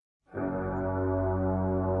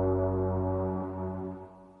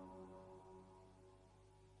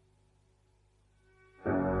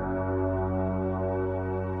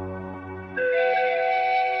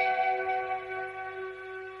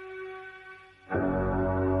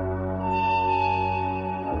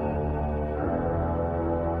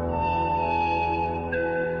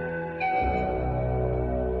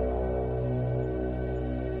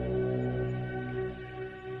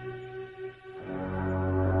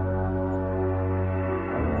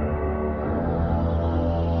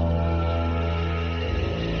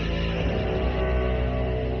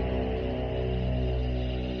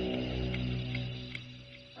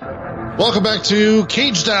Welcome back to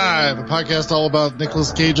Cage Dive, a podcast all about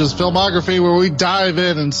Nicolas Cage's filmography, where we dive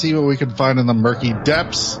in and see what we can find in the murky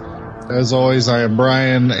depths. As always, I am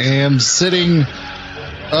Brian, and sitting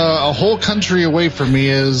a whole country away from me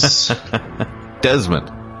is...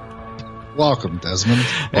 Desmond. Welcome, Desmond.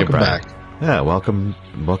 Welcome back. Yeah, welcome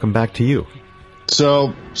back to you.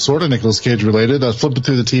 So, sort of Nicolas Cage related. I was flipping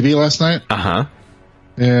through the TV last night. Uh-huh.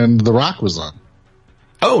 And The Rock was on.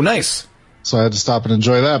 Oh, nice. So I had to stop and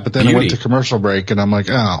enjoy that. But then I went to commercial break, and I'm like,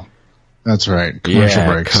 oh, that's right. Commercial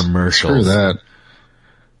breaks. Commercials. Screw that.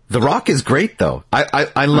 The Rock is great, though.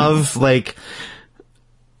 I love, like,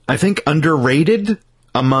 I think underrated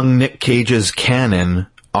among Nic Cage's canon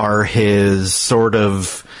are his sort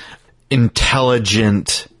of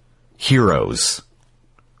intelligent heroes.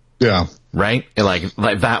 Yeah. Right? Like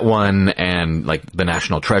that one and like the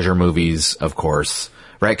National Treasure movies, of course.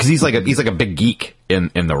 Right? Because he's like a big geek in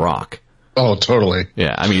The Rock. Oh, totally.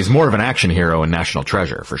 Yeah. I mean, he's more of an action hero in National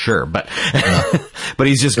Treasure for sure, but but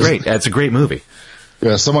he's just great. It's a great movie.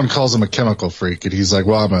 Yeah. Someone calls him a chemical freak, and he's like,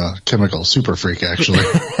 "Well, I'm a chemical super freak, actually."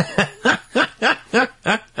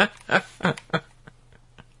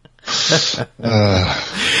 Gotta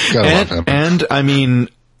love him. And I mean,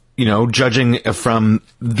 you know, judging from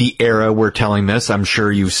the era we're telling this, I'm sure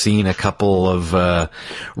you've seen a couple of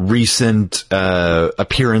recent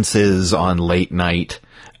appearances on late night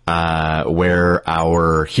where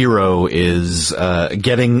our hero is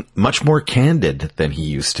getting much more candid than he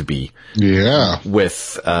used to be. Yeah.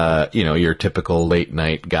 With, you know, your typical late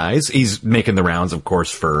night guys. He's making the rounds, of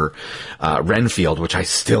course, for Renfield, which I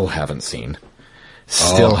still haven't seen.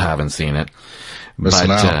 Haven't seen it.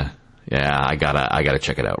 Missing out. Yeah, I gotta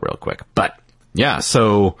check it out real quick. But yeah,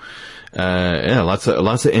 so yeah, lots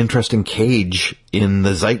of interesting Cage in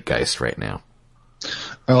the zeitgeist right now.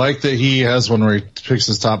 I like that he has one where he picks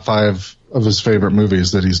his top 5 of his favorite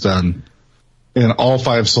movies that he's done, and all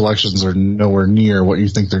 5 selections are nowhere near what you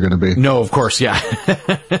think they're going to be. No, of course, yeah.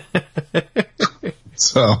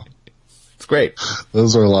 So it's great.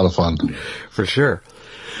 Those are a lot of fun, for sure.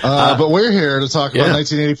 But we're here to talk about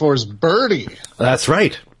 1984's Birdy. That's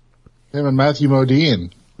right. Him and Matthew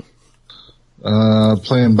Modine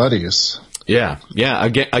playing buddies. Yeah.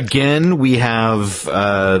 Again, we have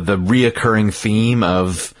the reoccurring theme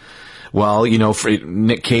of, well, you know,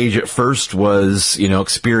 Nic Cage at first was, you know,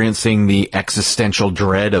 experiencing the existential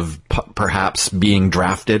dread of perhaps being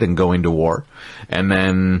drafted and going to war, and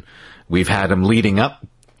then we've had him leading up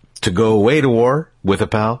to go away to war with a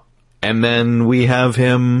pal. And then we have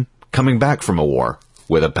him coming back from a war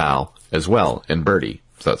with a pal as well in Birdy.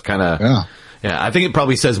 So it's kind of, yeah, I think it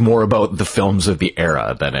probably says more about the films of the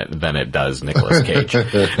era than it does Nicolas Cage.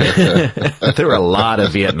 There were a lot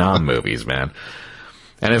of Vietnam movies, man.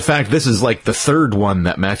 And in fact, this is like the third one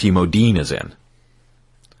that Matthew Modine is in.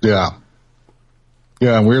 Yeah.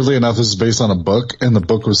 Yeah, and weirdly enough, this is based on a book, and the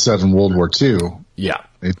book was set in World War II. Yeah.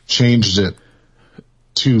 They changed it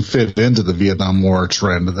to fit into the Vietnam War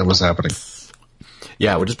trend that was happening.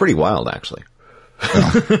 Yeah, which is pretty wild, actually.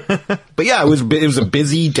 Yeah. But yeah, it was a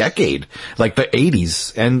busy decade, like the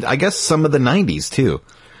 80s, and I guess some of the 90s too.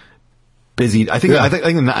 Busy. I think the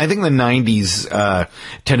 90s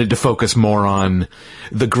tended to focus more on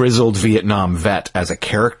the grizzled Vietnam vet as a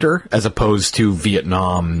character, as opposed to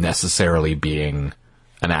Vietnam necessarily being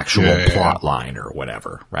an actual plot line or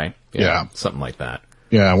whatever, right? Yeah, something like that.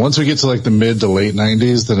 Yeah, once we get to like the mid to late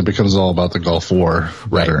 90s, then it becomes all about the Gulf War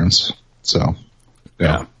veterans. So,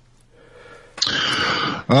 yeah.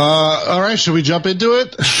 All right, should we jump into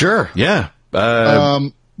it? Sure. Yeah.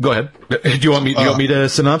 Go ahead. Do you want me to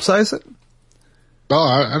synopsize it? Oh,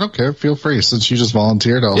 I don't care. Feel free. Since you just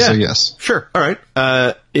volunteered, I'll say yes. Sure. All right.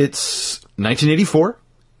 It's 1984.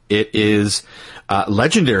 It is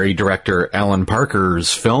legendary director Alan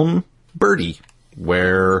Parker's film Birdy,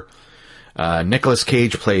 where Nicolas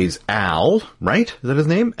Cage plays Al, right? Is that his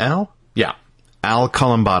name? Al? Yeah. Al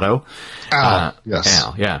Columbato. Al, yes.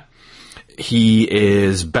 Al, yeah. He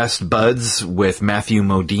is best buds with Matthew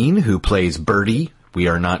Modine, who plays Birdy. We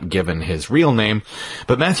are not given his real name.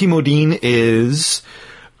 But Matthew Modine is,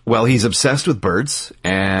 well, he's obsessed with birds.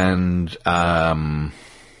 And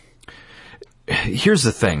here's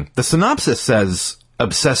the thing. The synopsis says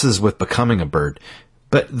obsesses with becoming a bird.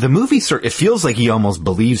 But the movie, it feels like he almost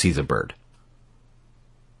believes he's a bird.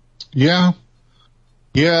 Yeah.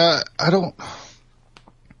 Yeah, I don't...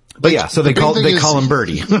 But yeah, so they call him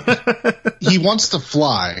Birdy. He wants to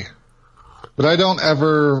fly, but I don't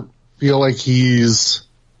ever feel like he's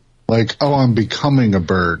like, oh, I'm becoming a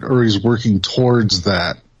bird, or he's working towards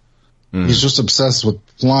that. Mm. He's just obsessed with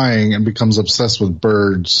flying and becomes obsessed with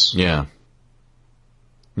birds. Yeah.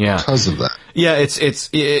 Yeah. Because of that. Yeah, it's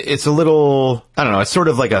a little, I don't know, it's sort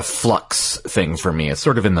of like a flux thing for me. It's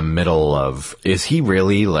sort of in the middle of, is he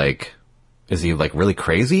really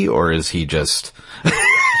crazy, or is he just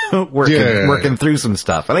working through some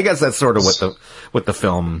stuff? And I guess that's sort of what the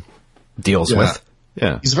film deals with.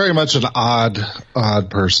 Yeah. He's very much an odd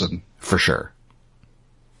person. For sure.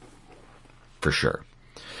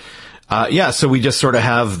 So we just sort of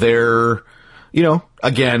have their,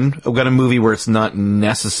 again, we've got a movie where it's not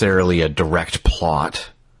necessarily a direct plot.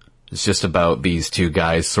 It's just about these two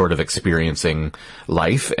guys sort of experiencing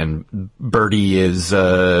life, and Birdy is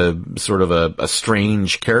sort of a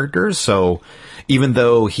strange character. So even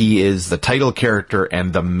though he is the title character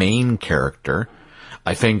and the main character,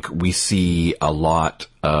 I think we see a lot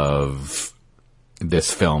of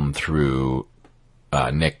this film through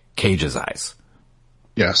Nic Cage's eyes.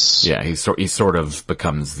 Yes. Yeah, he sort of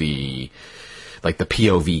becomes the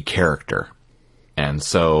POV character. And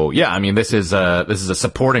so, yeah, I mean, this is a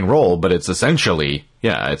supporting role, but it's essentially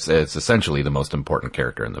the most important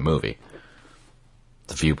character in the movie.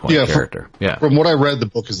 The viewpoint character. From what I read, the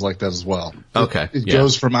book is like that as well. Okay. It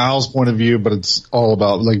goes from Al's point of view, but it's all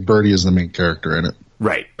about, like, Birdy is the main character in it.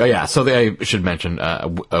 Right. Oh, yeah. So I should mention,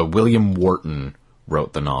 William Wharton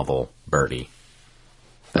wrote the novel Birdy.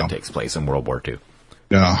 That takes place in World War II.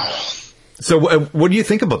 Yeah. So what do you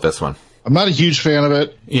think about this one? I'm not a huge fan of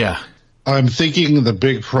it. Yeah. I'm thinking the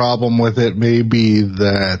big problem with it may be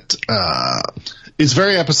that it's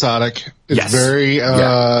very episodic. It's very,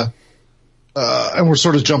 and we're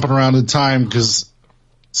sort of jumping around in time because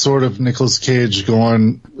sort of Nicolas Cage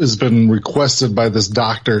has been requested by this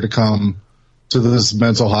doctor to come to this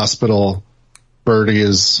mental hospital. Birdy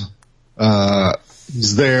is,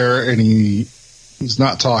 he's there and he's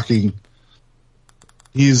not talking.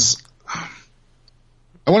 He's,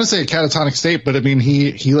 I want to say a catatonic state, but I mean,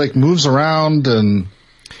 he like moves around and,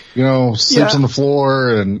 sleeps on the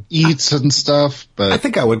floor and eats and stuff, but I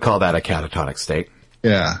think I would call that a catatonic state.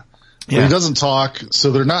 Yeah. But he doesn't talk,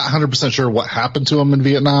 so they're not 100% sure what happened to him in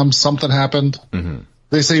Vietnam. Something happened. Mm-hmm.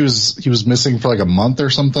 They say he was missing for like a month or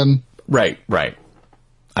something. Right.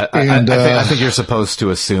 I think you're supposed to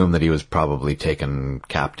assume that he was probably taken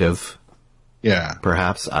captive. Yeah.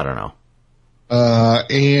 Perhaps. I don't know.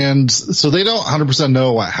 And so they don't 100%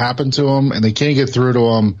 know what happened to him, and they can't get through to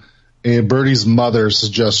him. And Birdy's mother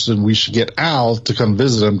suggested we should get Al to come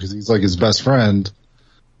visit him because he's like his best friend.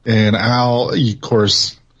 And Al, of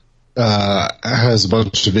course, has a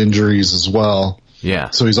bunch of injuries as well.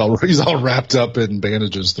 Yeah. So he's all wrapped up in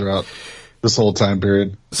bandages throughout this whole time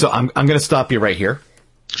period. So I'm going to stop you right here.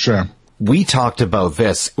 Sure. We talked about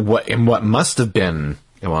this what must have been,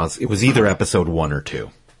 it was either episode 1 or 2.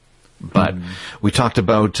 But we talked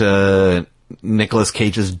about Nicolas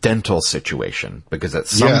Cage's dental situation because at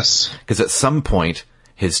some point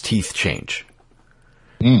his teeth change,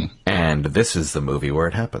 and this is the movie where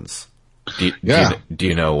it happens. Do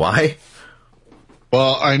you know why?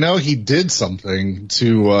 Well, I know he did something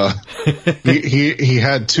to. He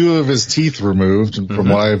had 2 of his teeth removed, and from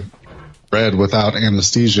what I've read, without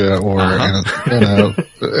anesthesia or in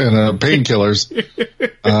a painkillers.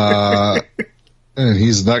 And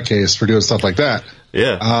he's a nutcase for doing stuff like that.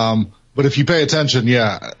 Yeah. But if you pay attention,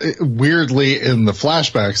 weirdly in the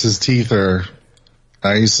flashbacks, his teeth are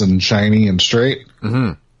nice and shiny and straight.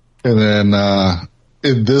 Mm-hmm. And then,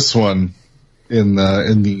 in this one, in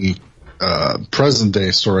the present day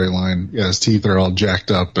storyline, his teeth are all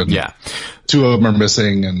jacked up and 2 of them are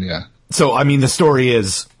missing and So, I mean, the story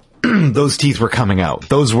is those teeth were coming out.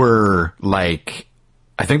 Those were I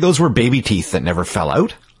think those were baby teeth that never fell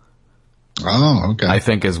out. Oh, okay. I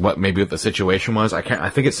think is what the situation was. I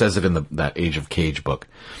think it says it in that Age of Cage book,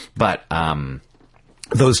 but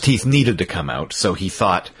those teeth needed to come out. So he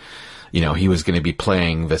thought, he was going to be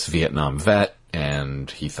playing this Vietnam vet, and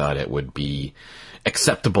he thought it would be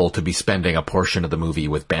acceptable to be spending a portion of the movie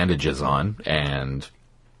with bandages on, and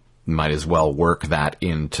might as well work that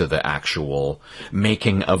into the actual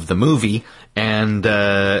making of the movie, and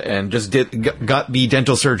just got the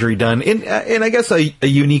dental surgery done in I guess a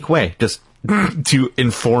unique way, just to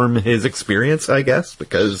inform his experience, I guess,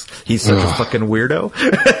 because he's such a fucking weirdo.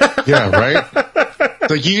 Yeah, right?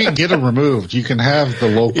 Like, you can get it removed. You can have the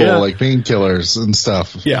local, painkillers and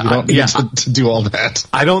stuff. Yeah, you don't need to do all that.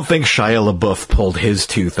 I don't think Shia LaBeouf pulled his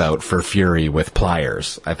tooth out for Fury with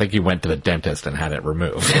pliers. I think he went to the dentist and had it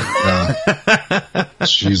removed.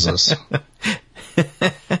 Jesus.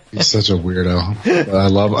 He's such a weirdo. I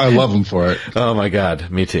love him for it. Oh my God.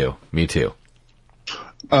 Me too.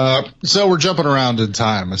 So we're jumping around in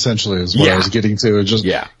time, essentially, is what I was getting to. It's just,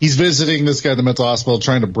 he's visiting this guy at the mental hospital,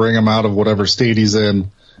 trying to bring him out of whatever state he's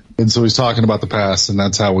in. And so he's talking about the past, and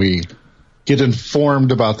that's how we get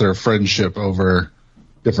informed about their friendship over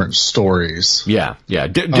different stories. Yeah.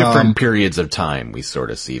 Different periods of time, we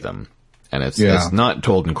sort of see them. And it's not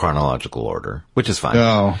told in chronological order, which is fine.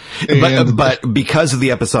 No. But because of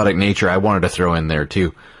the episodic nature, I wanted to throw in there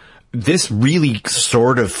too. This really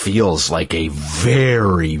sort of feels like a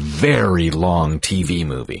very, very long TV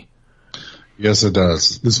movie. Yes, it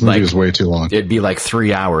does. This movie is way too long. It'd be like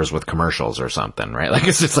 3 hours with commercials or something, right? Like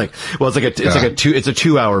it's just like, well, it's a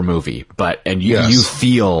 2 hour movie, you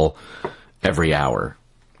feel every hour,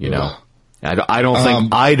 you know.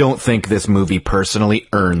 I don't think this movie personally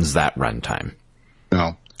earns that runtime.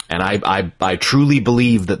 No. And I truly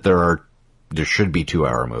believe that there should be 2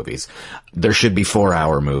 hour movies. There should be 4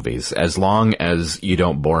 hour movies, as long as you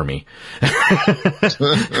don't bore me.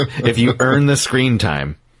 If you earn the screen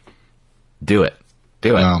time, do it.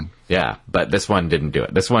 No. Yeah. But this one didn't do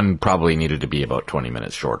it. This one probably needed to be about 20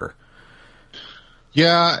 minutes shorter.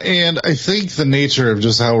 Yeah, and I think the nature of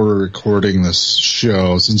just how we're recording this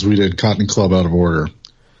show, since we did Cotton Club Out of Order.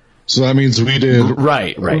 So that means we did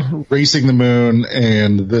right. Racing the Moon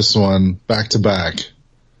and this one back to back.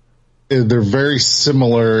 They're very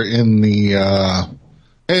similar in the,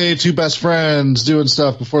 hey, two best friends doing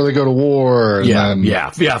stuff before they go to war. And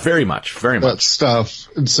very much. That stuff.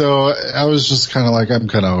 And so I was just kind of like, I'm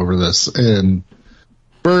kind of over this. And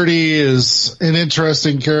Birdy is an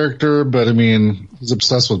interesting character, but I mean, he's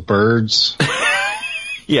obsessed with birds.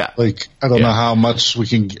 Yeah. Like, I don't know how much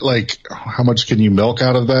how much can you milk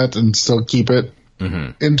out of that and still keep it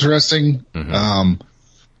interesting? Mm-hmm.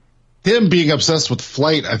 Him being obsessed with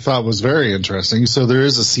flight, I thought was very interesting. So there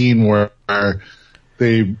is a scene where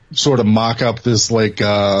they sort of mock up this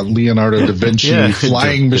Leonardo da Vinci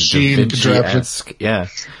flying machine contraption. Yeah.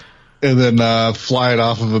 And then fly it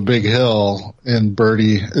off of a big hill, and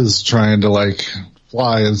Birdy is trying to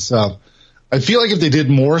fly and stuff. I feel like if they did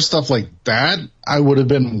more stuff like that, I would have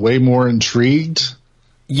been way more intrigued.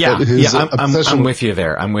 Yeah, I'm with you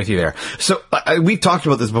there. So we've talked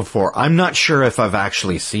about this before. I'm not sure if I've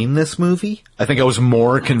actually seen this movie. I think I was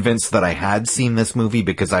more convinced that I had seen this movie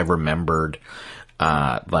because I remembered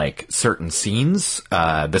certain scenes.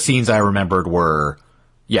 The scenes I remembered were,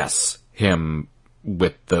 yes, him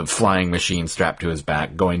with the flying machine strapped to his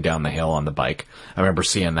back going down the hill on the bike. I remember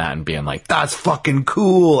seeing that and being like, that's fucking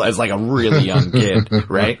cool, as a really young kid,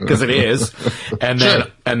 right? Because it is.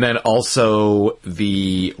 And then also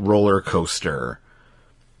the roller coaster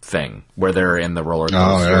thing where they're in the roller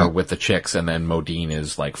coaster with the chicks and then Modine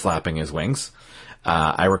is flapping his wings.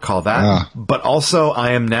 I recall that. But also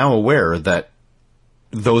I am now aware that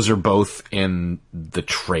those are both in the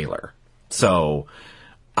trailer. So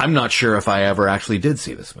I'm not sure if I ever actually did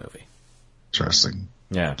see this movie. Interesting.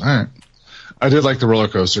 Yeah. All right. I did like the roller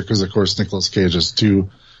coaster because, of course, Nicolas Cage has two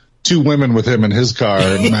women with him in his car,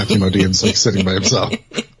 and Matthew Modine's sitting by himself.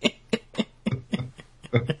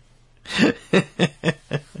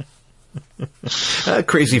 A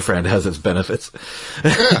crazy friend has its benefits.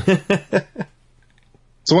 Yeah.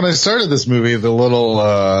 So when I started this movie, the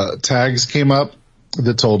little tags came up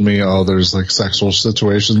that told me, there's sexual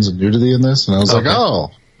situations and nudity in this, and I was like,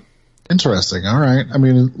 interesting. All right. I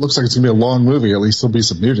mean, it looks like it's gonna be a long movie. At least there'll be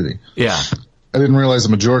some nudity. Yeah. I didn't realize the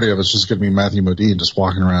majority of it's just gonna be Matthew Modine just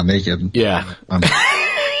walking around naked. Yeah.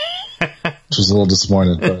 Which was a little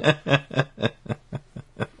disappointed, but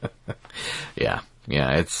yeah.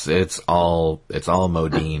 It's all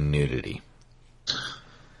Modine nudity.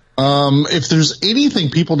 If there's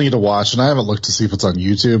anything people need to watch, and I haven't looked to see if it's on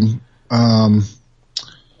YouTube,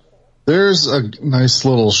 there's a nice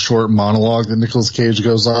little short monologue that Nicolas Cage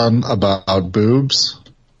goes on about boobs.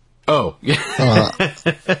 Oh, yeah.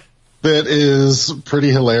 That is pretty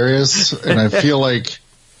hilarious, and I feel like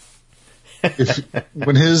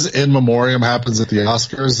when his in memoriam happens at the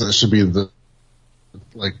Oscars, that should be the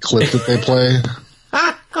clip that they play.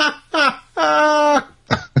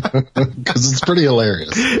 Because it's pretty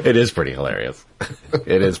hilarious. It is pretty hilarious.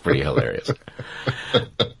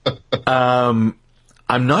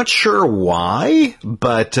 I'm not sure why,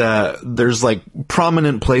 but there's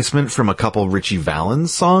prominent placement from a couple Richie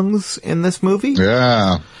Valens songs in this movie.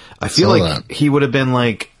 Yeah. I feel like he would have been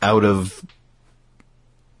out of,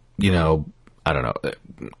 I don't know,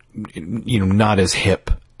 not as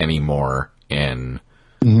hip anymore in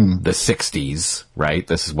the 60s, right?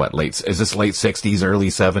 This is is this late 60s, early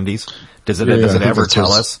 70s? Does it ever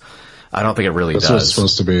tell us? I don't think it really does. That's what it's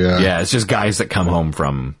supposed to be, yeah. Yeah, it's just guys that come home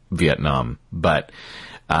from Vietnam. But,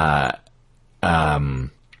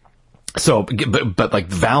 Valens,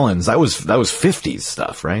 that was 50s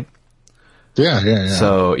stuff, right? Yeah.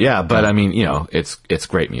 So, yeah, but I mean, it's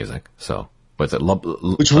great music. So, what's it?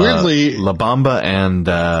 Which weirdly, La Bamba and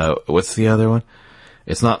what's the other one?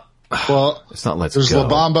 It's not. Well, it's not Let's Go. There's La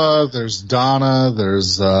Bamba. There's Donna.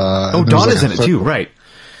 There's Donna's in it too, right?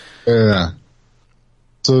 Yeah.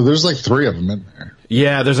 So there's like 3 of them in there.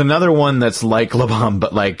 Yeah, there's another one that's like La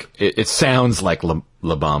Bamba, like it sounds like La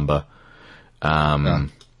Bamba.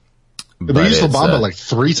 They used La Bamba like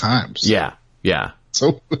 3 times. Yeah.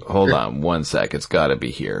 So hold on one sec. It's got to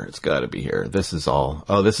be here. This is all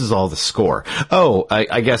the score. Oh,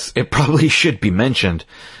 I guess it probably should be mentioned.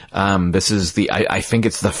 This is I think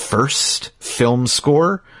it's the first film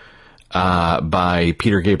score, by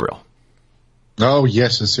Peter Gabriel. Oh,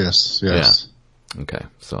 yes. Yeah. Okay.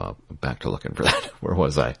 So back to looking for that. Where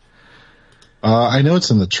was I? I know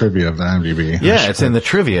it's in the trivia of the IMDb. Yeah, it's in the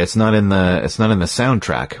trivia. It's not in the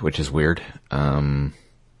soundtrack, which is weird.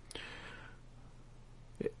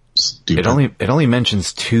 Stupid. It only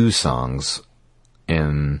mentions 2 songs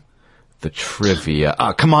in the trivia.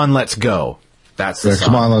 Come on, let's go. That's the song.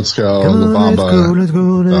 Come on, let's go. La Bamba. Let's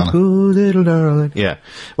go, little darling. Yeah.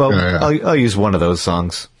 Well, yeah. I'll use one of those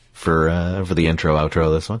songs for the intro,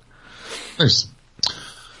 outro. This one. Nice.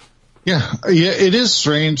 Yeah, it is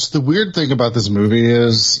strange. The weird thing about this movie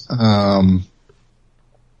is, they don't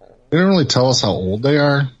really tell us how old they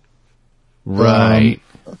are. Right.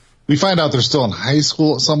 We find out they're still in high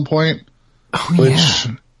school at some point. Oh, which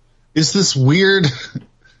is this weird.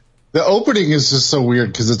 The opening is just so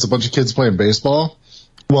weird because it's a bunch of kids playing baseball.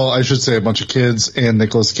 Well, I should say a bunch of kids and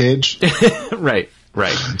Nicolas Cage. Right.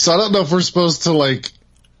 So I don't know if we're supposed to like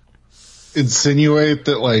insinuate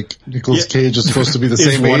that like Nicolas Cage is supposed to be the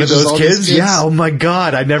same age one of those as all kids? these kids. Yeah. Oh my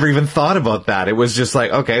God. I never even thought about that. It was just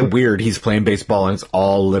like, okay, weird. He's playing baseball and it's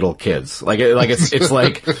all little kids. It's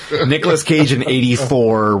like Nicolas Cage in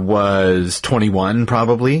 84 was 21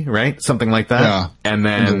 probably, right? Something like that. Yeah. And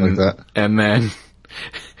then, something like that.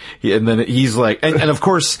 and then he's like, and of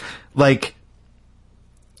course, like,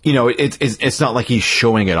 you know, it's not like he's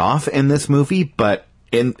showing it off in this movie, but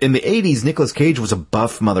in the 80s, Nicolas Cage was a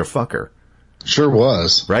buff motherfucker. Sure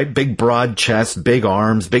was. Right? Big broad chest, big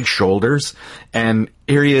arms, big shoulders. And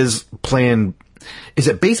here he is playing, is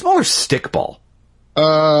it baseball or stickball?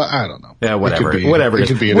 I don't know. Yeah, whatever. It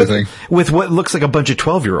could be anything. With what looks like a bunch of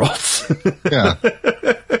 12-year-olds. Yeah.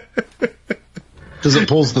 Because it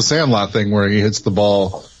pulls the Sandlot thing where he hits the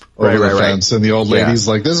ball over the fence and the old lady's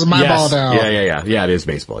like, this is my ball now. Yeah. Yeah, it is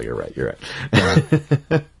baseball. You're right. Yeah.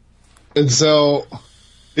 And so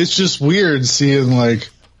it's just weird seeing them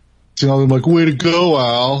like, way to go,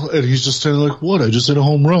 Al. And he's just standing like, what? I just hit a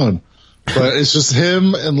home run. But it's just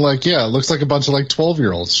him and it looks like a bunch of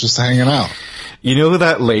 12-year-olds just hanging out. You know who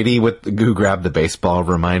that lady who grabbed the baseball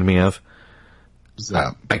remind me of? Who's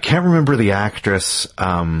that? I can't remember the actress.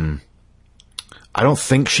 I don't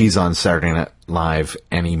think she's on Saturday Night Live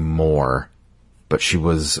anymore, but she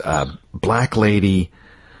was a black lady.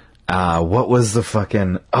 What was the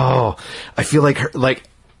fucking, I feel like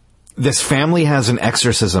this family has an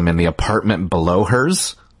exorcism in the apartment below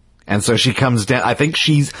hers. And so she comes down. I think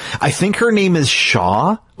her name is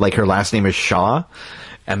Shaw. Like her last name is Shaw.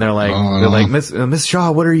 And they're like, Miss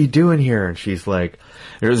Shaw, what are you doing here? And she's like,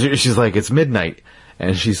 it's midnight.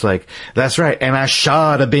 And she's like, that's right. And I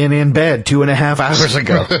should have been in bed 2.5 hours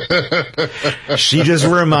ago. She just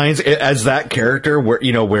reminds, as that character,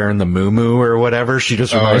 wearing the muumuu or whatever, she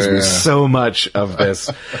just reminds me so much of this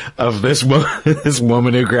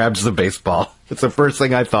woman who grabs the baseball. It's the first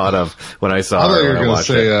thing I thought of when I saw her. I thought you were going to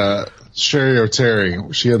say, Sherry O'Terry.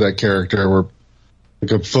 She had that character where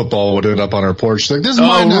a football would end up on her porch. She's like, this is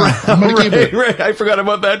mine now. I'm going to keep it. Right. I forgot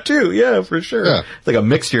about that too. Yeah, for sure. Yeah. It's like a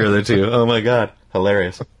mixture of the two. Oh my God.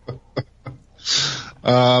 Hilarious. But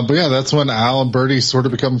yeah, that's when Al and Birdy sort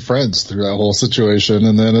of become friends through that whole situation.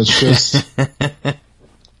 And then it's just,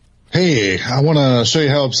 hey, I want to show you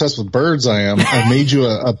how obsessed with birds I am. I made you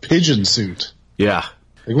a pigeon suit. Yeah.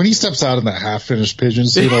 When he steps out in that half-finished pigeon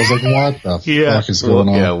suit, I was like, what the fuck is going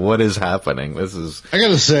on? Yeah, what is happening? I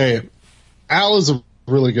gotta say, Al is a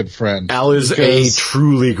really good friend. Al is a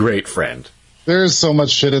truly great friend. There's so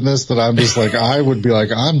much shit in this that I'm just like, I would be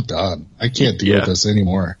like, I'm done. I can't deal with this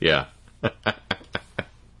anymore. Yeah.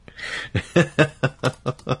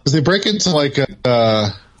 Because they break into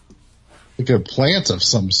a plant of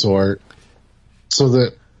some sort so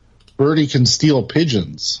that Birdy can steal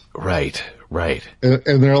pigeons. Right.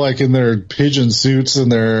 And they're in their pigeon suits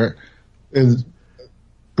and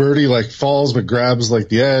Birdy falls but grabs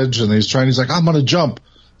the edge and he's like, I'm going to jump.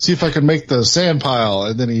 See if I can make the sand pile.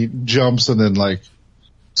 And then he jumps and then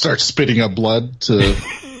starts spitting up blood to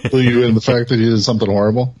clue you in the fact that he did something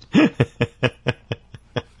horrible.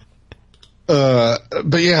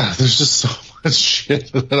 But yeah, there's just much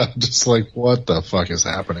shit that I'm just like, what the fuck is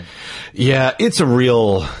happening? Yeah, it's a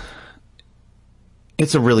really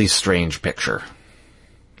strange picture.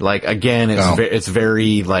 Like, again, it's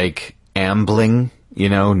very, like, ambling,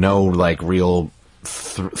 no, like, real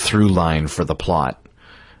through line for the plot.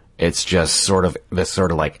 It's just sort of this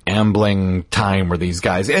sort of, like, ambling time where these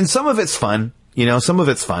guys, and some of it's fun, some of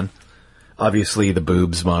it's fun. Obviously, the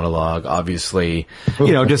boobs monologue, obviously,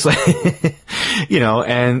 just like,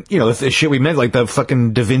 and, the shit we meant, like the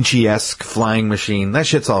fucking Da Vinci-esque flying machine, that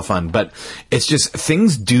shit's all fun. But it's just,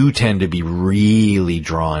 things do tend to be really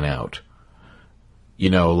drawn out.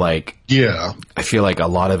 Like, yeah, I feel like a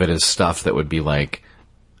lot of it is stuff that would be like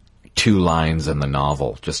 2 lines in the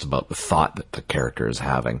novel, just about the thought that the character is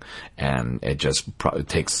having. And it just probably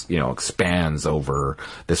takes, expands over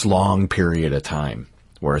this long period of time.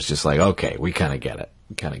 Where it's just like, okay, we kind of get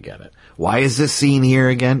it. Why is this scene here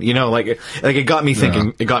again? Like it got me thinking.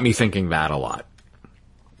 Yeah. It got me thinking that a lot.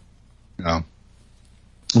 Yeah.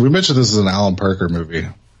 We mentioned this is an Alan Parker movie,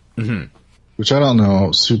 which I don't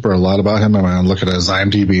know super a lot about him. I mean, I look at his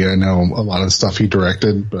IMDb. I know a lot of stuff he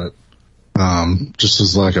directed, but just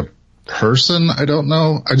as like a person, I don't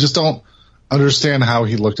know. I just don't understand how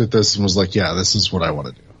he looked at this and was like, yeah, this is what I want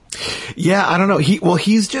to do. Yeah, I don't know.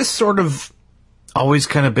 He's just sort of always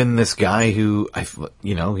kind of been this guy who,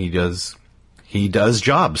 he does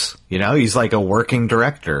jobs. He's like a working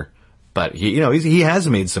director, but he has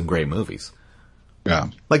made some great movies. Yeah,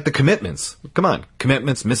 like The Commitments. Come on,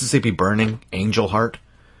 Commitments, Mississippi Burning, Angel Heart.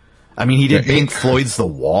 I mean, he did Pink Floyd's The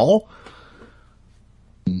Wall.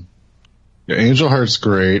 Yeah, Angel Heart's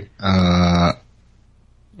great. And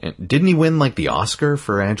didn't he win like the Oscar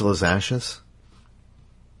for Angela's Ashes?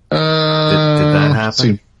 Did that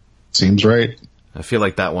happen? Seems right. I feel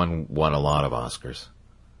like that one won a lot of Oscars.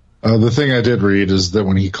 The thing I did read is that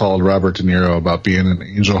when he called Robert De Niro about being in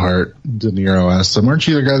Angel Heart, De Niro asked him, "Weren't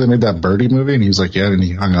you the guy that made that Birdy movie?" And he was like, "Yeah," and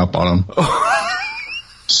he hung up on him.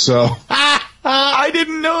 So I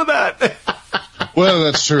didn't know that. Well,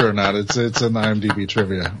 that's true or not. It's an IMDb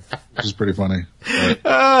trivia, which is pretty funny.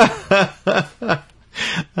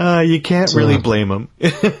 You can't really blame him. De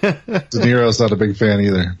Niro's not a big fan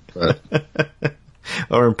either, but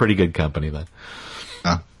or in pretty good company then.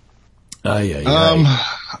 Yeah.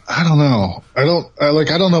 I don't know. I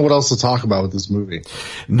don't know what else to talk about with this movie.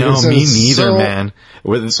 No, me neither, man.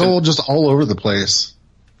 It's so just all over the place.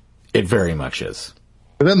 It very much is.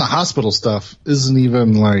 But then the hospital stuff isn't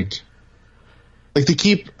even like they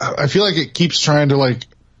keep. I feel like it keeps trying to like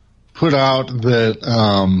put out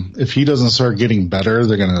that if he doesn't start getting better,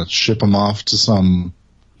 they're gonna ship him off to some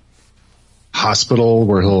hospital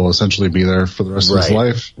where he'll essentially be there for the rest of his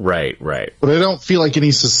life. Right. But I don't feel like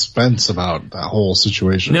any suspense about that whole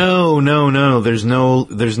situation. No. There's no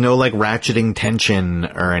like ratcheting tension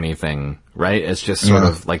or anything, right? It's just sort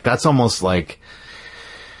of like, that's almost like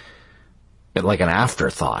an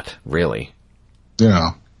afterthought, really.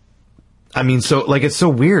 Yeah. I mean, so like, it's so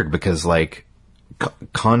weird because like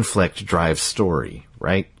conflict drives story,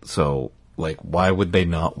 right? So like, why would they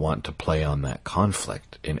not want to play on that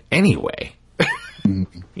conflict in any way?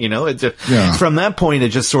 It just, from that point, it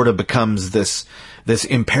just sort of becomes this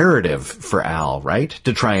imperative for Al, right?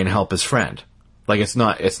 To try and help his friend. Like, it's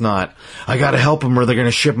not, I gotta help him or they're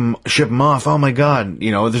gonna ship him off. Oh my God.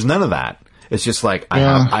 There's none of that. It's just like,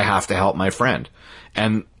 I have to help my friend.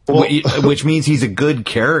 And, which means he's a good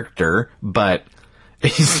character, but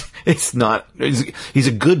he's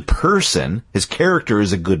a good person. His character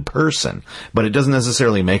is a good person, but it doesn't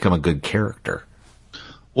necessarily make him a good character.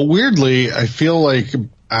 Well, weirdly, I feel like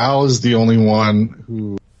Al is the only one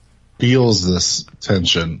who feels this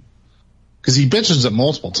tension. Because he bitches it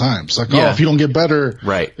multiple times. Like, if you don't get better,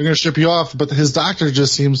 they're going to ship you off. But his doctor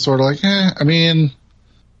just seems sort of like, I mean,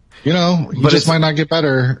 he just might not get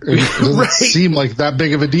better. It doesn't seem like that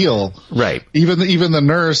big of a deal. Right. Even the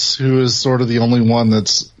nurse, who is sort of the only one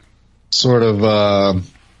that's sort of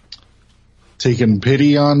taking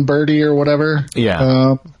pity on Birdy or whatever.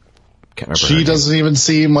 Yeah. She doesn't even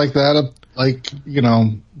seem like that,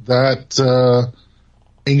 that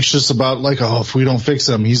anxious about like, if we don't fix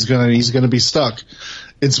him, he's gonna be stuck.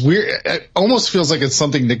 It's weird. It almost feels like it's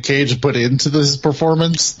something Nic Cage put into this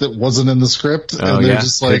performance that wasn't in the script, and they're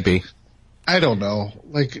just like, I don't know,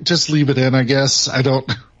 like just leave it in, I guess. I don't.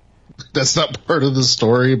 That's not part of the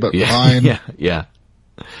story, but fine. Yeah.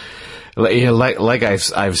 Like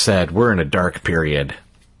I've said, we're in a dark period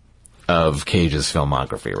of Cage's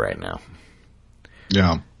filmography right now.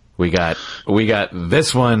 Yeah. We got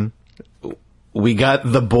this one. We got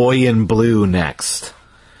The Boy in Blue next.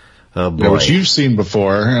 Oh boy. Yeah, which you've seen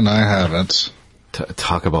before, and I haven't.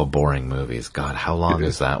 Talk about boring movies. God, how long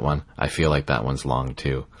is that one? I feel like that one's long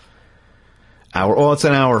too. It's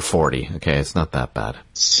an hour 40. Okay, it's not that bad.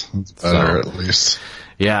 It's better, at least.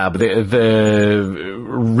 Yeah, but the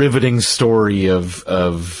riveting story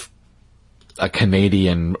of a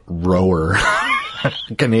Canadian rower,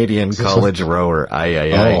 Canadian college rower.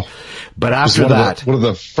 Aye. But after that, one of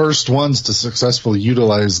the first ones to successfully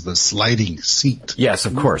utilize the sliding seat. Yes,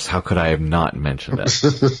 of course. How could I have not mentioned it?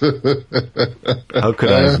 How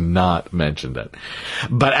could I have not mentioned it?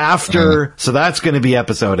 But after, so that's going to be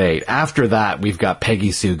episode 8. After that, we've got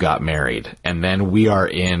Peggy Sue Got Married, and then we are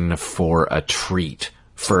in for a treat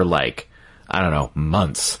for like, I don't know,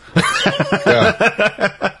 months.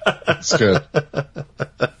 Yeah. It's good.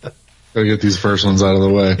 Gotta get these first ones out of the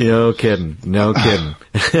way. No kidding.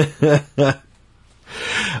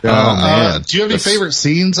 Oh, man. Do you have any favorite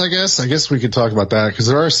scenes, I guess we could talk about that, because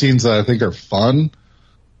there are scenes that I think are fun.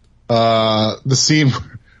 The scene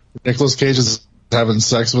where Nicolas Cage is having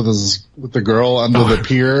sex with the girl under the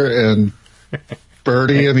pier, and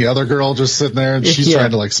Birdy and the other girl just sitting there, and she's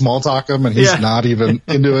trying to like small talk him, and he's not even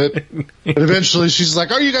into it. And eventually she's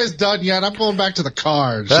like, "Are you guys done yet? I'm going back to the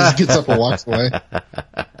car." And she just gets up and walks away.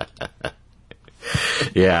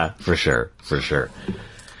 Yeah, for sure.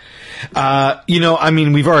 I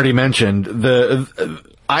mean, we've already mentioned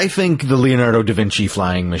I think the Leonardo da Vinci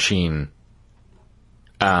flying machine,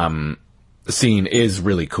 scene is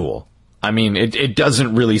really cool. I mean, it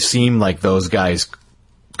doesn't really seem like those guys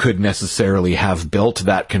could necessarily have built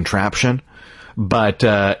that contraption, but,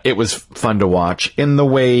 it was fun to watch in the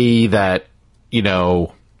way that,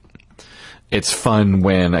 it's fun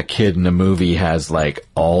when a kid in a movie has like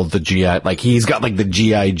all the GI, like he's got like the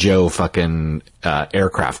GI Joe fucking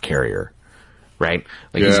aircraft carrier, right?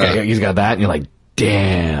 Like he's got that, and you're like,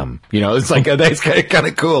 damn, it's like that's kind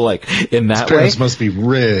of cool. Like in that way, parents must be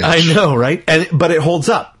rich. I know, right? But it holds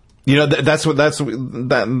up. That's what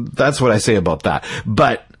I say about that.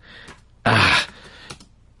 But I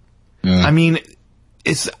mean,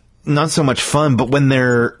 it's not so much fun. But when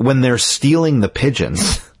they're stealing the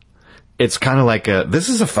pigeons. It's kind of like this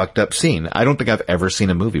is a fucked up scene. I don't think I've ever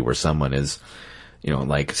seen a movie where someone is,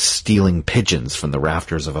 like stealing pigeons from the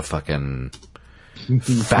rafters of a fucking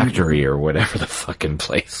factory or whatever the fucking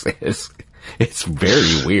place is. It's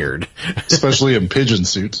very weird. Especially in pigeon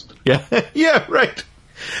suits. Yeah. Yeah, right.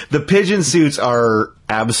 The pigeon suits are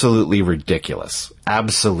absolutely ridiculous.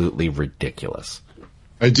 Absolutely ridiculous.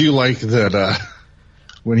 I do like that,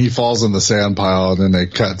 when he falls in the sand pile and then they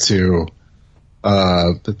cut to,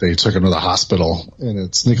 that they took him to the hospital, and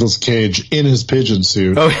it's Nicolas Cage in his pigeon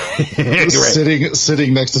suit,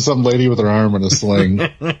 sitting next to some lady with her arm in a sling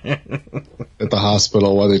at the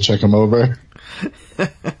hospital while they check him over.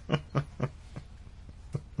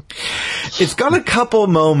 It's got a couple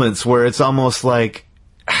moments where it's almost like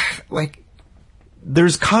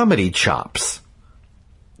there's comedy chops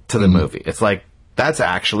to the movie. It's like, that's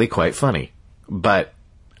actually quite funny, but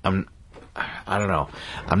I don't know.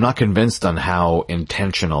 I'm not convinced on how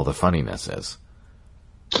intentional the funniness is.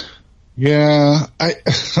 Yeah, I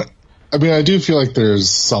mean, I do feel like there's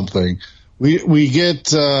something. We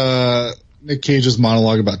get Nic Cage's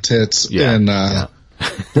monologue about tits, and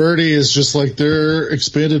Birdy is just like, they're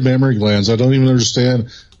expanded mammary glands. I don't even understand.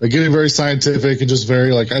 They're getting very scientific and just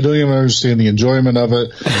very like, I don't even understand the enjoyment of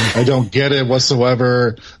it. I don't get it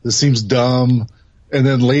whatsoever. This seems dumb. And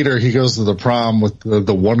then later he goes to the prom with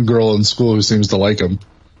the one girl in school who seems to like him.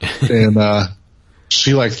 And,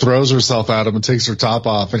 she like throws herself at him and takes her top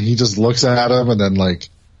off, and he just looks at him and then like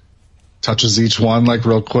touches each one like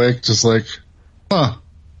real quick. Just like, huh.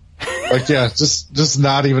 Like, yeah, just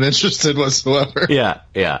not even interested whatsoever. Yeah.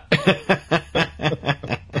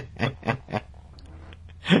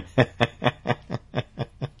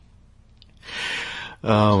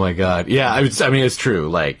 Oh my God. Yeah. I mean, it's true.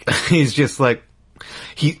 Like, he's just like,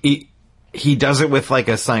 he does it with like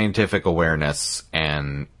a scientific awareness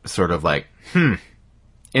and sort of like,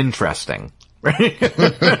 interesting. Right?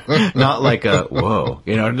 Not like a, whoa,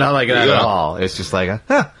 not like that at all. It's just like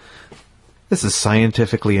this is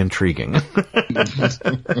scientifically intriguing.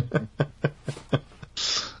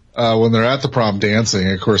 When they're at the prom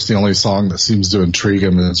dancing, of course, the only song that seems to intrigue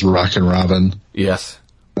him is Rockin' Robin. Yes.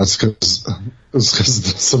 That's because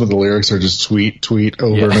some of the lyrics are just tweet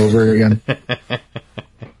over and over again.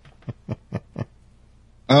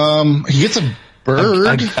 He gets a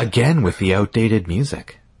bird. Again with the outdated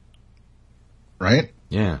music. Right?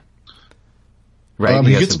 Yeah. Right,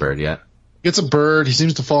 he gets a bird, yeah. Gets a bird. He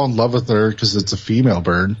seems to fall in love with her because it's a female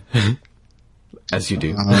bird. As you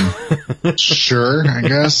do. Sure, I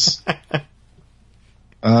guess.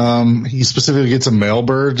 He specifically gets a male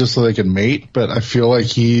bird just so they can mate, but I feel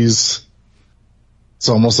like it's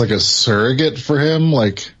almost like a surrogate for him,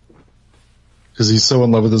 like, because he's so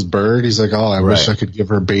in love with his bird. He's like, oh, I wish I could give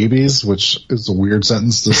her babies, which is a weird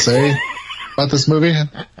sentence to say about this movie.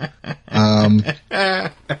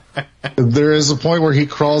 There is a point where he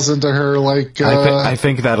crawls into her, like, I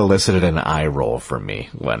think that elicited an eye roll from me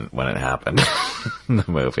when it happened in the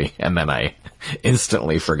movie, and then I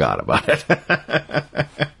instantly forgot about it.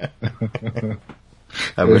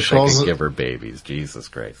 I wish I could give her babies. Jesus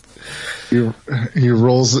Christ. He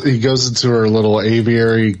goes into her little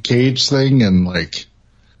aviary cage thing and, like,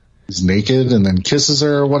 he's naked and then kisses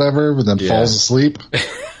her or whatever, but then falls asleep.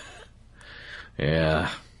 Yeah.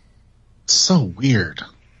 So weird.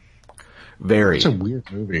 Very. Such a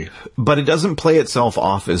weird movie. But it doesn't play itself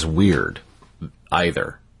off as weird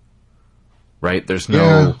either. Right? There's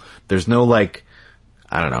no, like,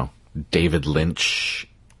 I don't know, David Lynch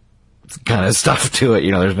kind of stuff to it.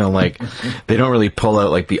 You know, there's no, like, they don't really pull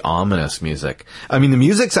out, like, the ominous music. I mean, the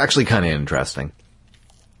music's actually kind of interesting.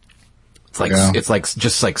 It's like,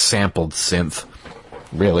 just like sampled synth,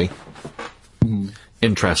 really.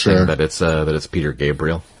 Interesting that it's Peter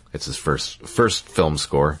Gabriel. It's his first film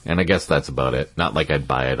score, and I guess that's about it. Not like I'd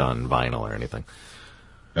buy it on vinyl or anything.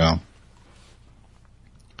 Yeah.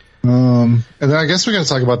 And then I guess we got to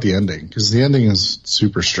talk about the ending, because the ending is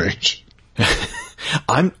super strange.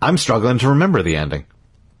 I'm struggling to remember the ending.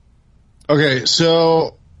 Okay,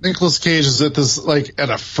 so Nicolas Cage is at this, like, at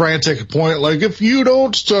a frantic point, like, if you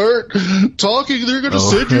don't start talking, they're going to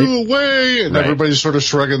send you away. And everybody's sort of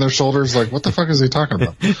shrugging their shoulders, like, what the fuck is he talking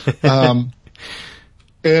about?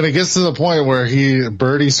 And it gets to the point where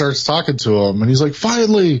Birdy starts talking to him, and he's like,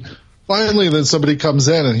 finally, and then somebody comes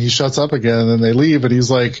in, and he shuts up again, and then they leave, and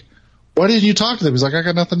he's like, why didn't you talk to them? He's like, I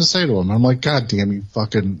got nothing to say to him. I'm like, God damn you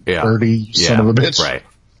fucking Birdy, you son of a bitch. Right.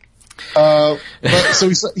 But so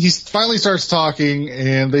he finally starts talking,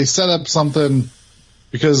 and they set up something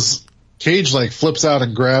because Cage, like, flips out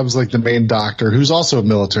and grabs, like, the main doctor, who's also a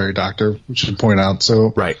military doctor, we should point out.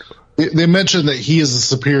 So they mentioned that he is a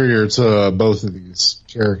superior to both of these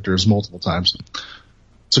characters multiple times.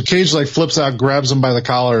 So Cage, like, flips out, grabs him by the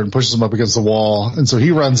collar, and pushes him up against the wall. And so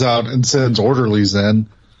he runs out and sends orderlies in.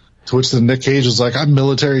 To which the Nic Cage is like, I'm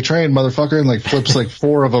military trained, motherfucker, and, like, flips, like,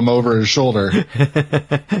 4 of them over his shoulder.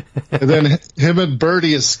 And then him and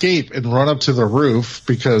Birdy escape and run up to the roof,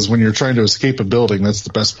 because when you're trying to escape a building, that's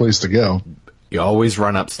the best place to go. You always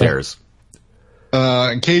run upstairs.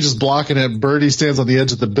 And Cage is blocking it. Birdy stands on the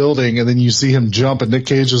edge of the building, and then you see him jump, and Nic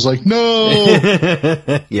Cage is like,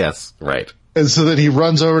 no! Yes, right. And so then he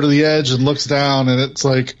runs over to the edge and looks down, and it's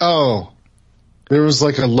like, oh, there was,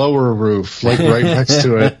 like, a lower roof, like, right next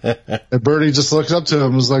to it. And Birdy just looks up to him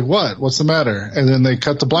and was like, what? What's the matter? And then they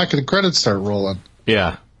cut to black and the credits start rolling.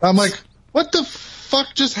 Yeah. I'm like, what the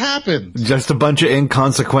fuck just happened? Just a bunch of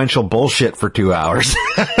inconsequential bullshit for 2 hours.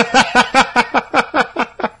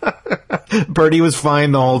 Birdy was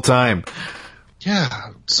fine the whole time. Yeah.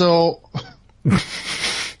 So,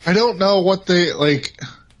 I don't know what they, like...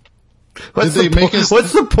 What's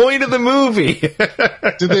the point of the movie?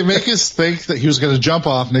 Did they make us think that he was going to jump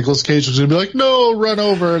off? Nicolas Cage was going to be like, no, run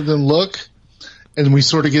over, and then look. And we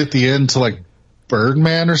sort of get the end to, like,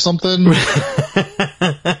 Birdman or something.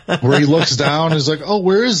 Where he looks down and is like, oh,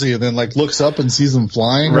 where is he? And then, like, looks up and sees him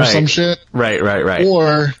flying or some shit. Right.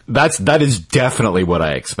 Or... That is definitely what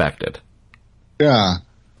I expected. Yeah.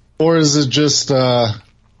 Or is it just,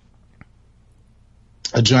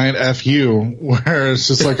 a giant FU where it's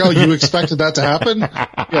just like, oh, you expected that to happen?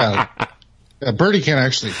 Yeah. Birdy can't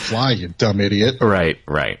actually fly, you dumb idiot. Right.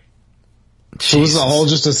 So was it all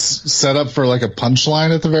just a setup for, like, a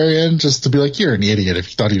punchline at the very end, just to be like, you're an idiot if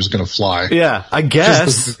you thought he was going to fly? Yeah, I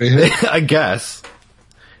guess. I guess.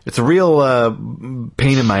 It's a real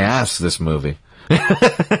pain in my ass, this movie.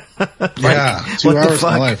 Yeah, 2 hours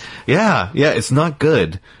of my life. Yeah, it's not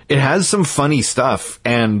good. It has some funny stuff,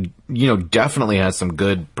 and, you know, definitely has some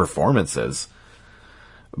good performances.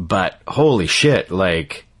 But holy shit,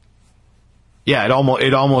 like, yeah, it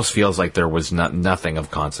almost feels like there was nothing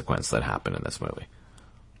of consequence that happened in this movie.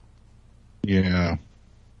 Yeah.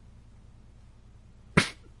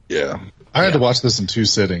 I had to watch this in 2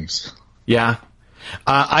 sittings. Yeah.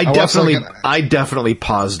 I definitely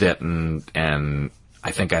paused it and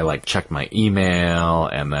I think I, like, checked my email,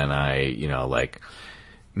 and then I, you know, like,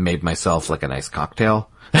 made myself, like, a nice cocktail.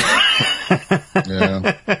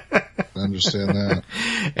 Yeah. I understand that.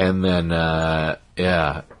 And then,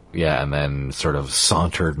 and then sort of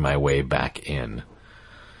sauntered my way back in.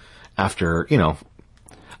 After, you know,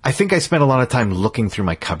 I think I spent a lot of time looking through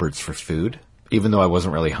my cupboards for food even though I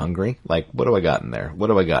wasn't really hungry. Like, what do I got in there? What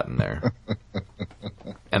do I got in there?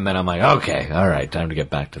 And then I'm like, okay, all right, time to get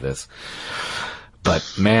back to this.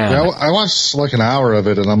 But man, yeah, I watched like an hour of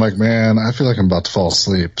it, and I'm like, man, I feel like I'm about to fall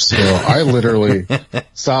asleep. So I literally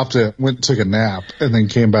stopped it, went and took a nap, and then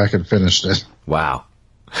came back and finished it. Wow.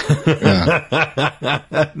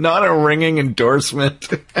 Yeah. Not a ringing endorsement.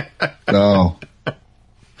 No.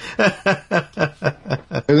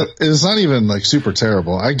 It's not even like super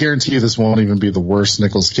terrible. I guarantee you this won't even be the worst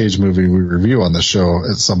Nicolas Cage movie we review on the show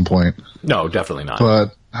at some point. No, definitely not.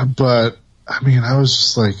 But I mean, I was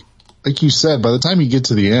just like you said, by the time you get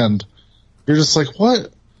to the end, you're just like,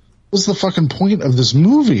 what was the fucking point of this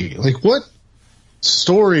movie? Like, what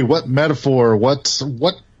story, what metaphor, what are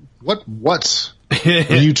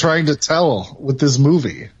you trying to tell with this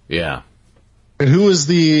movie? Yeah. And who is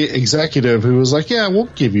the executive who was like, yeah, we'll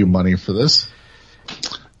give you money for this?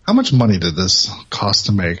 How much money did this cost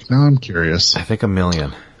to make? Now I'm curious. I think $1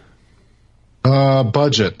 million.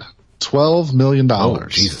 Budget, $12 million. Oh,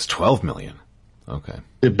 Jesus, $12 million. Okay.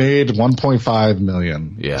 It made $1.5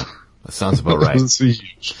 million. Yeah, that sounds about right. It's a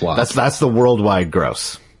huge flop. That's the worldwide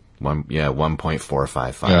gross.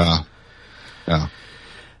 1.455. Yeah.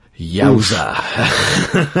 Yowza.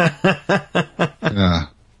 Yeah.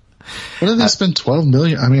 What did they spend $12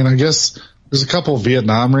 million? I mean, I guess there's a couple of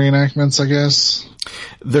Vietnam reenactments, I guess.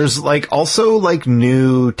 There's also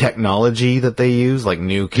new technology that they use, like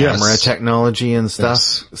new camera technology and stuff.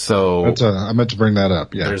 Yes. So I meant to bring that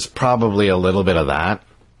up. Yeah. There's probably a little bit of that.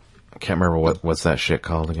 I can't remember what's that shit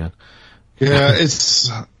called again. Yeah, it's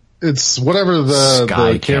whatever the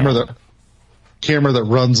camera that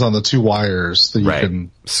runs on the two wires that you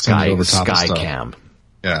can send over top of stuff. Skycam.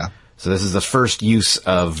 Yeah. So this is the first use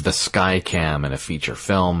of the Skycam in a feature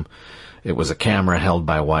film. It was a camera held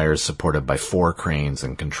by wires supported by 4 cranes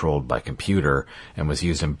and controlled by computer, and was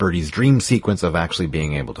used in Birdy's dream sequence of actually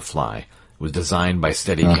being able to fly. It was designed by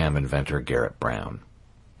Steadicam inventor Garrett Brown.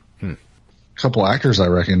 A couple actors I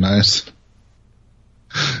recognize.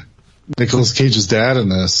 Nicolas Cage's dad in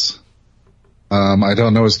this. I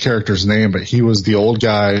don't know his character's name, but he was the old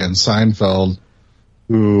guy in Seinfeld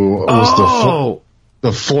who was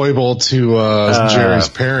the foible to Jerry's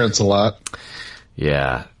parents a lot.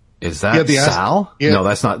 Yeah. Is that Sal? Yeah. No,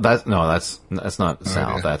 that's not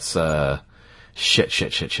Sal. Yeah. That's shit.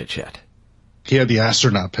 He had the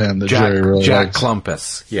astronaut pen that Jerry really liked.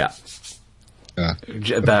 Klumpus. Yeah. Yeah.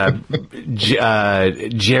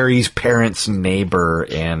 Jerry's parents' neighbor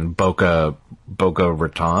in Boca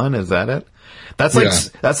Raton, is that it?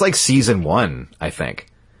 That's like season 1, I think.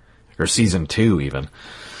 Or season 2 even.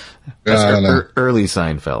 That's early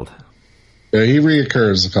Seinfeld. Yeah, he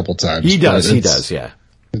reoccurs a couple times. He does, yeah.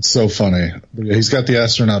 It's so funny. He's got the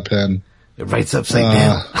astronaut pen. It writes upside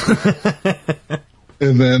down.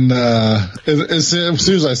 And then, as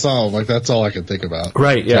soon as I saw him, that's all I could think about.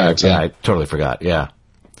 Right, yeah, I totally forgot, yeah.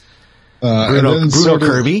 Bruno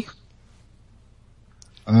Kirby?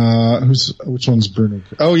 Which one's Bruno?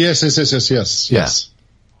 Oh, yes. Yeah.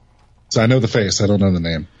 So I know the face, I don't know the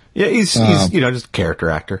name. Yeah, he's just a character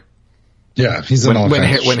actor. Yeah, he's in all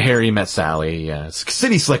kinds. When Harry Met Sally,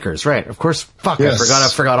 City Slickers, right? Of course. Fuck, yes. I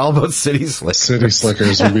forgot all about City Slickers. City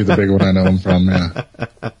Slickers would be the big one I know him from.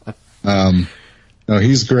 Yeah. No,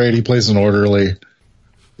 he's great. He plays an orderly.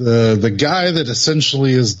 The guy that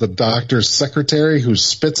essentially is the doctor's secretary who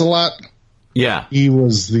spits a lot. Yeah, he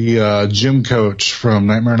was the gym coach from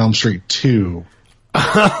Nightmare on Elm Street 2.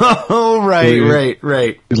 Oh, right. You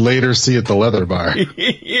later see at the leather bar.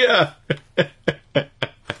 Yeah.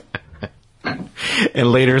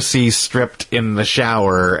 And later see stripped in the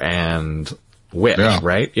shower and whipped,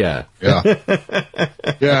 right? Yeah.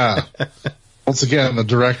 Yeah. Once again, the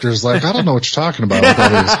director's like, I don't know what you're talking about with all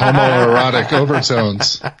these homoerotic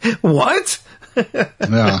overtones. What?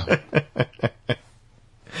 Yeah.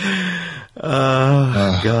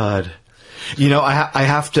 God. I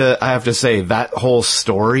have to say that whole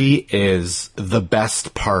story is the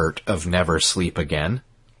best part of Never Sleep Again,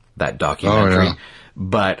 that documentary. Oh, yeah.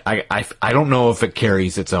 But I don't know if it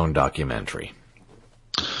carries its own documentary.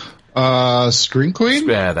 Scream Queen?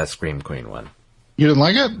 Yeah, that Scream Queen one. You didn't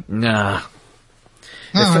like it? Nah.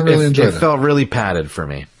 I really enjoyed it. It felt really padded for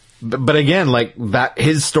me. But again,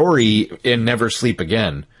 his story in Never Sleep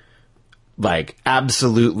Again,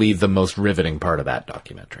 absolutely the most riveting part of that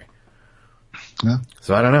documentary. Yeah.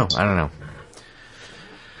 So I don't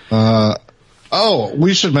know.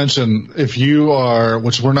 We should mention, if you are,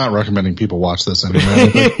 which we're not recommending people watch this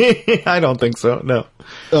anyway. I don't think so, no.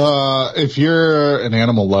 If you're an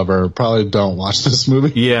animal lover, probably don't watch this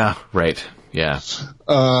movie. Yeah, right. Yeah.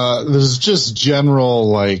 There's just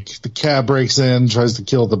general, the cat breaks in, tries to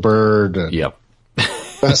kill the bird. And, yep.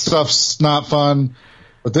 That stuff's not fun.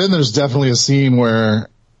 But then there's definitely a scene where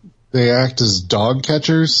they act as dog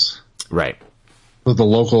catchers. Right. With the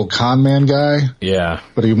local con man guy. Yeah.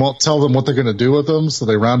 But he won't tell them what they're going to do with them, so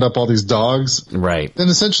they round up all these dogs. Right. Then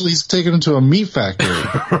essentially he's taken them to a meat factory.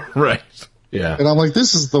 Right. Yeah. And I'm like,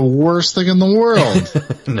 this is the worst thing in the world.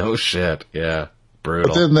 No shit. Yeah.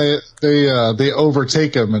 Brutal. But then they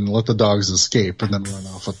overtake him and let the dogs escape and then run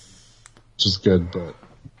off with them, which is good, but.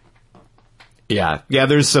 Yeah. Yeah,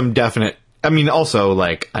 there's some definite, I mean, also,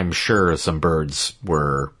 like, I'm sure some birds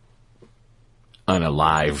were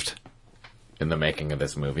unalived in the making of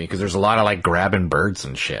this movie, because there's a lot of, like, grabbing birds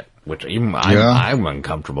and shit, which even I'm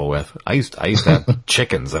uncomfortable with. I used to have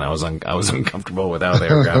chickens, and I was uncomfortable with how they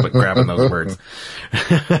were grabbing those birds.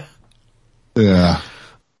 Yeah.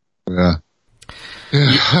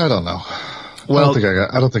 I don't know. Well, I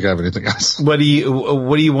don't think I have anything else. What do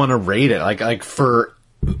you want to rate it? Like for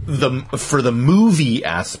the movie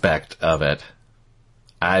aspect of it,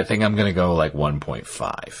 I think I'm gonna go like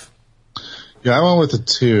 1.5. Yeah, I went with a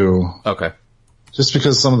 2. Okay. Just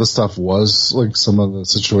because some of the stuff was, like, some of the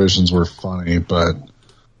situations were funny, but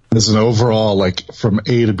as an overall, like, from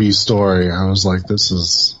A to B story, I was like, this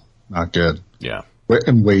is not good. Yeah.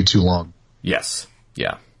 And way too long. Yes.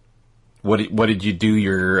 Yeah. What did you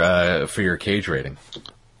do for your Cage rating?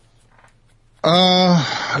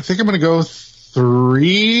 I think I'm gonna go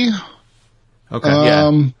 3. Okay. Yeah.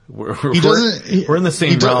 We're in the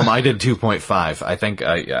same realm. I did 2.5. I think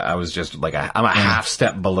I was just like I'm a half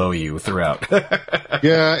step below you throughout.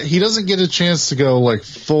 Yeah, he doesn't get a chance to go like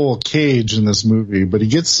full Cage in this movie, but he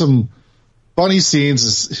gets some funny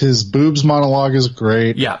scenes. His boobs monologue is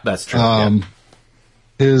great. Yeah, that's true.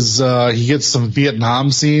 He gets some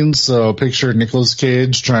Vietnam scenes. So picture Nicolas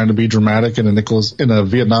Cage trying to be dramatic in a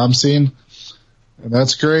Vietnam scene. And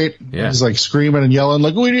that's great. Yeah. He's like screaming and yelling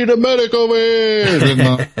like, "We need a medic over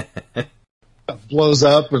here!" And blows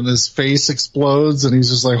up and his face explodes and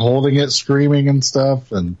he's just like holding it, screaming and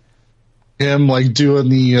stuff. And him like doing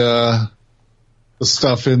the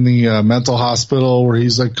stuff in the mental hospital where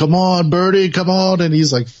he's like, "Come on, Birdy, come on!" And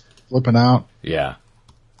he's like flipping out. Yeah.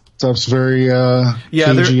 Stuff's very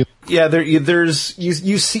cagey. There's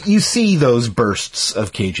you see those bursts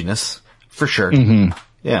of caginess for sure. Mm-hmm.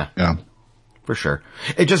 Yeah. For sure.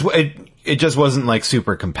 It just wasn't like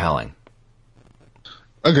super compelling.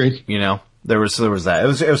 Agreed. You know, there was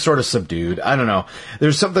that. It was sort of subdued. I don't know.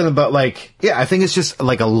 There's something about like, yeah, I think it's just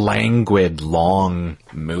like a languid, long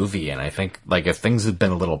movie. And I think like if things had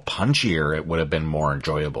been a little punchier, it would have been more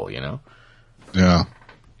enjoyable, you know? Yeah.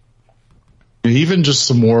 Even just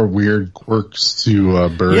some more weird quirks to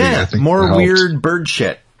Birdy. Yeah, I think more weird bird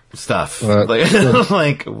shit stuff. Yeah.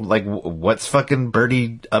 like what's fucking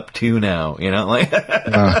Birdy up to now? You know, like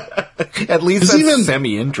at least that's even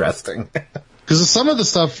semi-interesting. Because some of the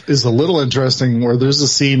stuff is a little interesting. Where there's a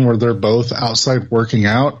scene where they're both outside working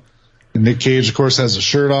out, and Nic Cage, of course, has a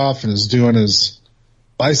shirt off and is doing his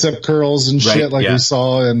bicep curls and shit, like we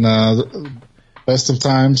saw in Best of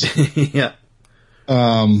Times. Yeah.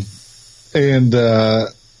 And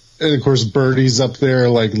of course, Birdy's up there,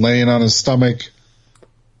 like, laying on his stomach,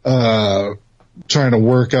 trying to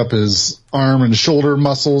work up his arm and shoulder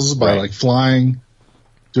muscles by, like,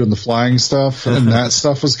 doing the flying stuff. And that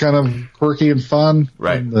stuff was kind of quirky and fun.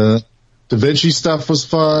 Right. And the Da Vinci stuff was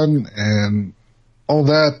fun and all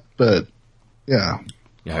that, but, yeah.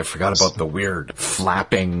 Yeah, I forgot about the weird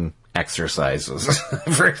flapping exercises.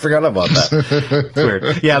 I forgot about that. It's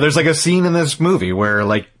weird. Yeah, there's, like, a scene in this movie where,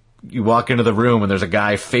 like, you walk into the room and there's a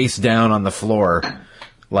guy face down on the floor,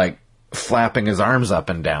 like flapping his arms up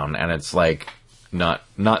and down, and it's like not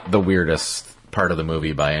the weirdest part of the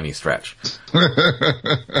movie by any stretch.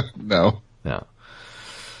 No.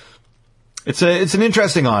 It's an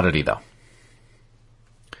interesting oddity though.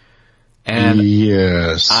 And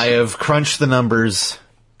yes, I have crunched the numbers,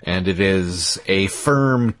 and it is a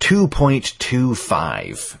firm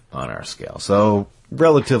 2.25 on our scale. So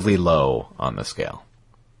relatively low on the scale.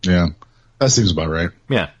 Yeah, that seems about right.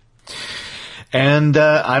 Yeah. And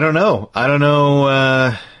I don't know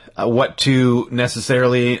what to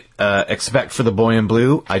necessarily expect for The Boy in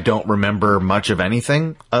Blue. I don't remember much of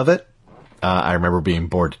anything of it. I remember being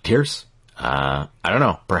bored to tears. I don't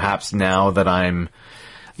know. Perhaps now that I'm,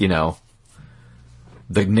 you know,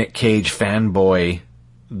 the Nic Cage fanboy,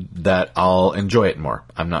 that I'll enjoy it more.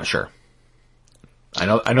 I'm not sure. I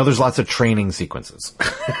know there's lots of training sequences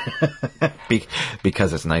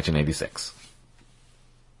because it's 1986.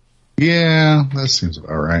 Yeah, that seems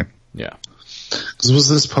about right. Yeah. Because was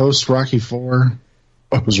this post Rocky IV? Oh,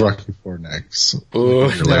 it was Rocky IV next. Oh,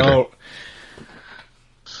 no.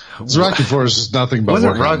 Rocky IV is just nothing but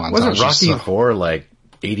wasn't Rocky IV like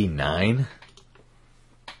 89?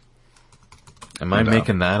 Am I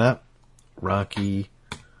making that up? Rocky.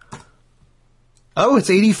 Oh, it's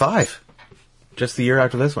 85. Just the year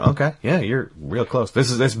after this one. Okay. Yeah, you're real close.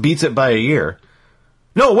 This beats it by a year.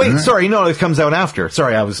 No, wait, sorry. No, it comes out after.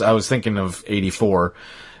 Sorry, I was thinking of 84,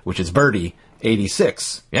 which is Birdy.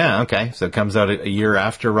 86. Yeah, okay. So it comes out a year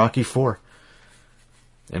after Rocky 4.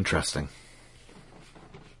 Interesting.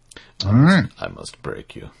 All right. I must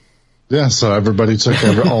break you. Yeah, so everybody took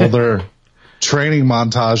all their training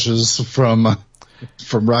montages from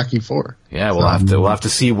Rocky 4. Yeah, we'll have to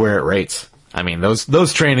see where it rates. I mean,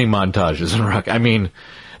 those training montages in Rocky. I mean,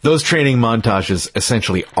 those training montages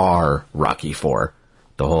essentially are Rocky 4.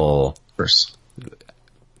 The whole. Verse.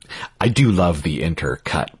 I do love the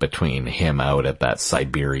intercut between him out at that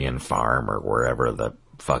Siberian farm or wherever the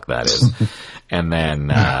fuck that is, and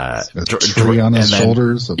then a tree on his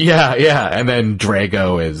shoulders. Yeah, and then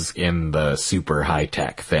Drago is in the super high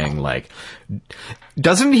tech thing. Like,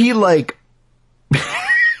 doesn't he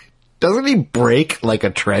break like a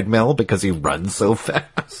treadmill because he runs so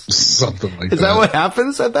fast? Something like that. Is that what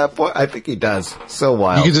happens at that point? I think he does. So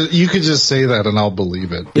wild. You could just say that and I'll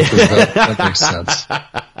believe it, because that makes sense.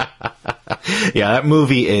 Yeah, that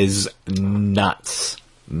movie is nuts.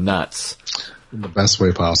 Nuts. In the best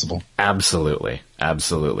way possible. Absolutely.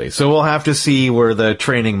 So we'll have to see where the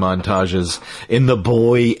training montages in The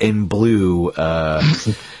Boy in Blue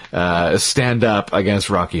stand up against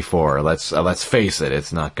Rocky 4. Let's face it,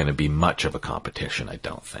 it's not going to be much of a competition, I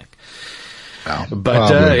don't think. No,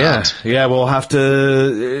 but yeah, we'll have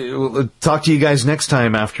to talk to you guys next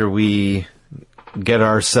time after we get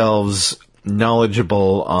ourselves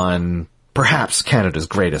knowledgeable on perhaps Canada's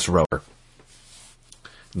greatest rower,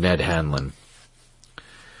 Ned Hanlon.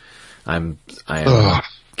 I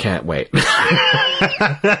can't wait.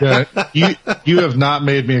 Yeah, you have not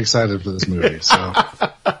made me excited for this movie, so.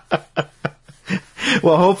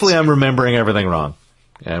 Well, hopefully I'm remembering everything wrong,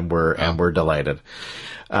 and we're delighted.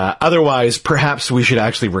 Otherwise, perhaps we should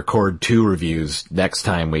actually record 2 reviews next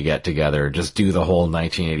time we get together. Just do the whole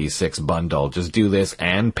 1986 bundle. Just do this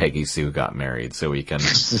and Peggy Sue Got Married, so we can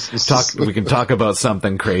talk. We can talk about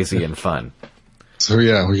something crazy and fun. So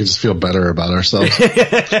yeah, we can just feel better about ourselves.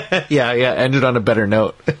 yeah. End it on a better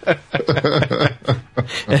note.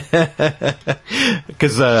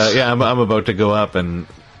 Because I'm about to go up and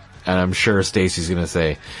I'm sure Stacy's going to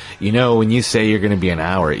say, when you say you're going to be an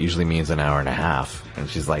hour, it usually means an hour and a half. And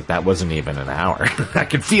she's like, that wasn't even an hour. I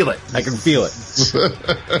can feel it.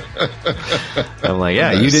 I'm like,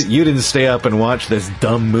 yeah, nice. You didn't stay up and watch this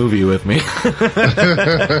dumb movie with me.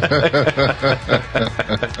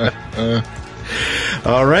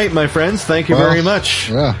 All right, my friends, thank you very much.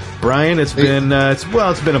 Yeah. Brian, it's been a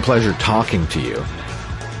pleasure talking to you.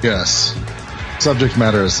 Yes. Subject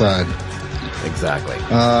matter aside. Exactly.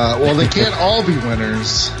 Well, they can't all be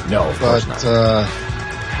winners. No, of course not.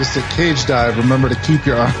 Just a cage dive. Remember to keep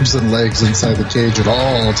your arms and legs inside the cage at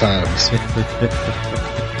all times.